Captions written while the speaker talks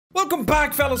Welcome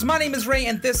back, fellas. My name is Ray,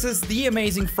 and this is The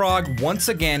Amazing Frog once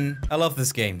again. I love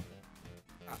this game.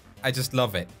 I just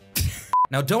love it.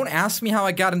 Now, don't ask me how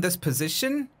I got in this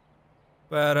position,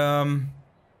 but, I'm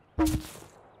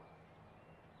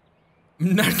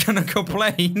not gonna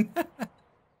complain.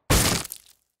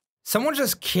 Someone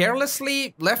just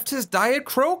carelessly left his Diet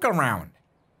Coke around.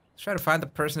 Let's try to find the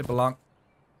person it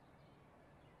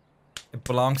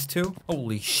belongs to.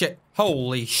 Holy shit.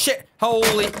 Holy shit.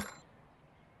 Holy...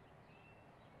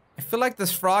 I feel like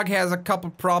this frog has a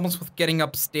couple problems with getting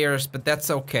upstairs, but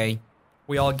that's okay.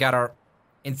 We all got our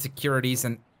insecurities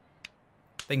and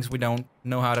things we don't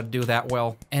know how to do that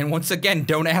well. And once again,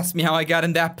 don't ask me how I got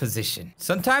in that position.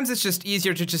 Sometimes it's just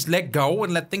easier to just let go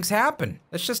and let things happen.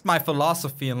 That's just my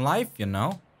philosophy in life, you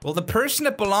know? Well, the person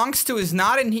it belongs to is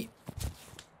not in here.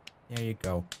 There you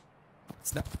go.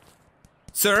 It's not...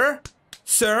 Sir?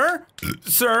 Sir?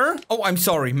 Sir? Oh, I'm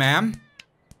sorry, ma'am.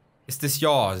 Is this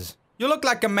yours? You look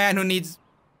like a man who needs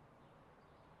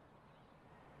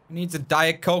a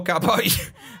Diet Coke. How about you?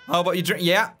 How about you drink?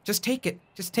 Yeah, just take it.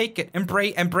 Just take it.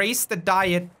 Embrace the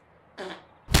diet.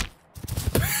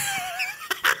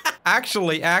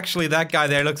 Actually, that guy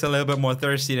there looks a little bit more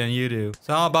thirsty than you do.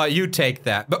 So how about you take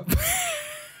that? But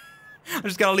I'm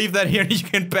just gonna leave that here and you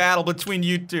can battle between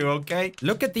you two, okay?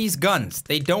 Look at these guns.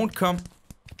 They don't come...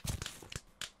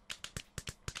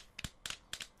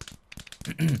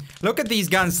 Look at these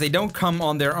guns, they don't come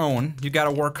on their own. You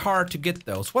gotta work hard to get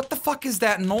those. What the fuck is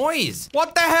that noise?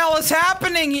 What the hell is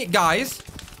happening here? Guys?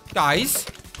 Guys?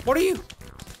 What are you?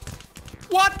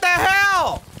 What the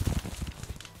hell?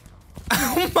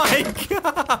 Oh my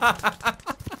god.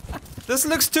 This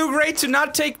looks too great to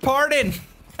not take part in.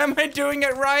 Am I doing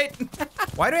it right?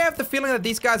 Why do I have the feeling that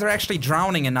these guys are actually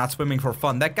drowning and not swimming for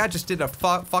fun? That guy just did a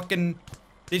fucking...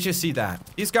 Did you see that?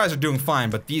 These guys are doing fine,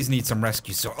 but these need some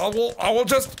rescue, so I will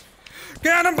just...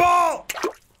 Cannonball!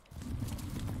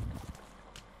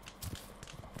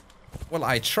 Well,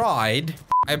 I tried.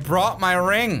 I brought my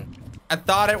ring. I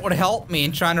thought it would help me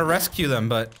in trying to rescue them,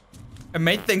 but... It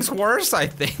made things worse, I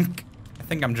think. I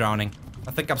think I'm drowning.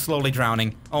 I think I'm slowly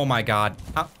drowning. Oh my god.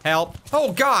 Help.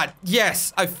 Oh god!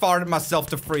 Yes! I farted myself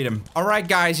to freedom. Alright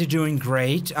guys, you're doing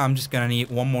great. I'm just gonna need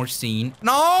one more scene.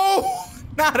 No!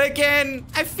 Not again!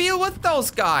 I feel with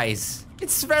those guys.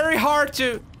 It's very hard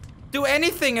to do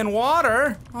anything in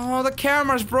water. Oh, the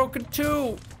camera's broken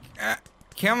too.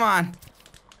 Come on.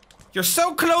 You're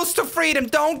so close to freedom.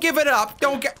 Don't give it up.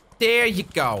 Don't get... There you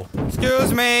go.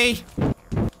 Excuse me.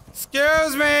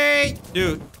 Excuse me.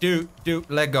 Dude,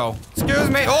 let go. Excuse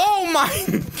me. Oh my...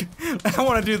 I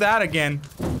want to do that again.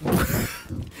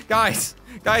 Guys,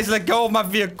 let go of my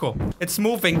vehicle. It's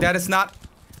moving. That is not...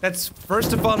 That's,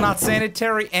 first of all, not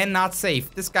sanitary and not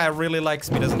safe. This guy really likes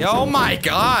me, doesn't he? Oh my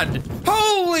god!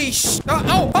 Holy sh-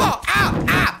 Oh,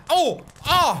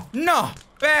 no!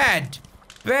 Bad!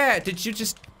 Did you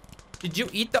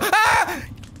eat the- Ah!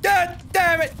 God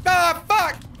damn it! Ah,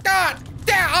 fuck! God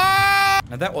damn! Ah!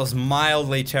 Now that was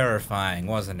mildly terrifying,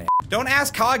 wasn't it? Don't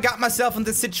ask how I got myself in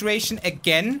this situation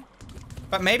again.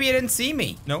 But maybe you didn't see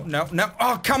me. No.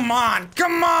 Oh, come on!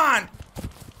 Come on!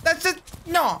 That's it!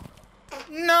 No!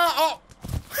 No! Oh.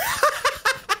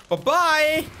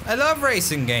 Bye-bye! I love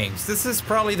racing games. This is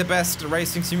probably the best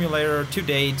racing simulator to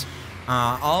date.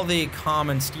 All the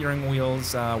common steering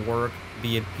wheels work,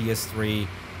 be it PS3,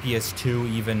 PS2,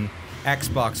 even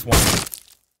Xbox One.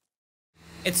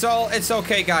 It's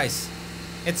okay, guys.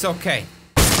 It's okay.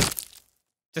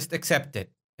 Just accept it.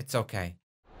 It's okay.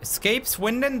 Escape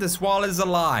Swindon, this wall is a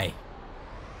lie.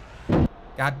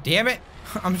 God damn it.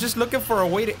 I'm just looking for a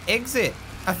way to exit.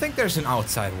 I think there's an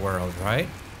outside world, right?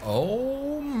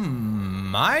 Oh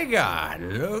my god,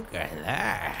 look at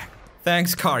that.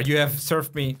 Thanks, car. You have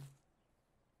served me.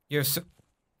 Yep.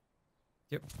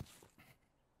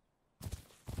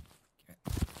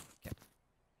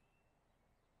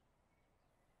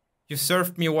 You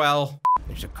served me well.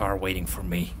 There's a car waiting for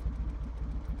me.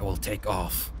 I will take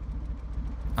off.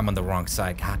 I'm on the wrong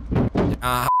side. God.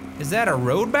 Is that a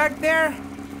road back there?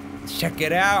 Check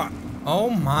it out.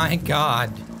 Oh my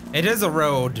god. It is a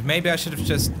road. Maybe I should have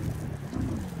just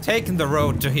taken the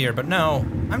road to here, but no.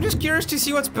 I'm just curious to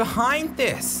see what's behind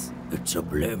this. It's a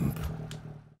blimp.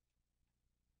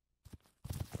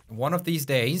 One of these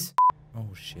days.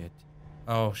 Oh shit.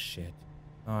 Oh shit.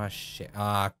 Oh shit.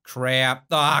 Ah, crap.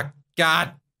 Ah,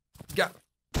 god. God.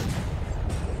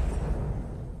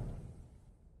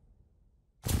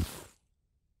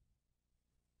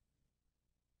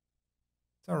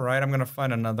 It's alright, I'm gonna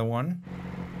find another one.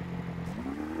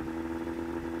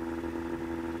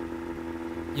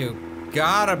 You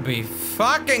gotta be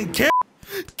fucking kidding!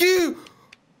 You!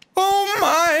 Oh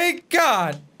my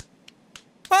god!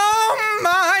 Oh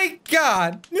my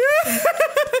god!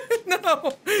 No!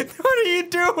 What are you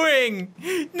doing?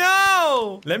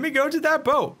 No! Let me go to that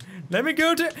boat. Let me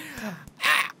go to...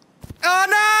 Oh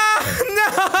no!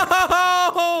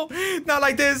 No! Not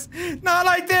like this! Not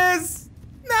like this!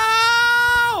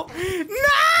 No!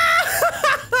 No!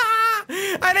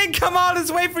 I didn't come all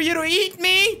this way for you to eat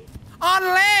me! On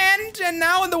land and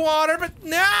now in the water, but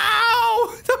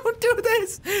no! Don't do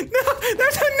this! No!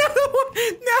 There's another one!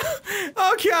 No!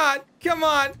 Oh god! Come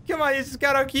on! Come on! You just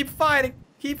gotta keep fighting!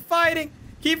 Keep fighting!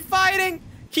 Keep fighting!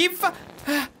 Keep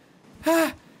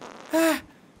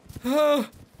Oh.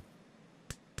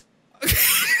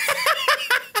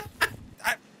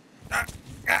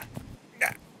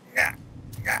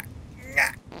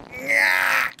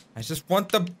 I just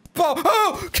want the ball.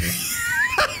 Oh!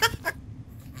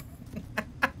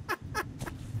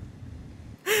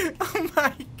 Oh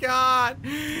my god.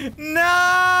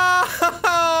 No!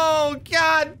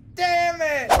 God damn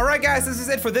it. All right, guys, this is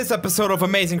it for this episode of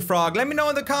Amazing Frog. Let me know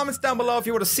in the comments down below if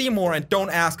you want to see more, and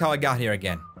don't ask how I got here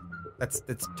again. That's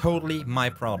totally my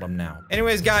problem now.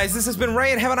 Anyways, guys, this has been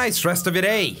Ray, and have a nice rest of your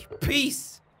day.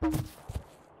 Peace.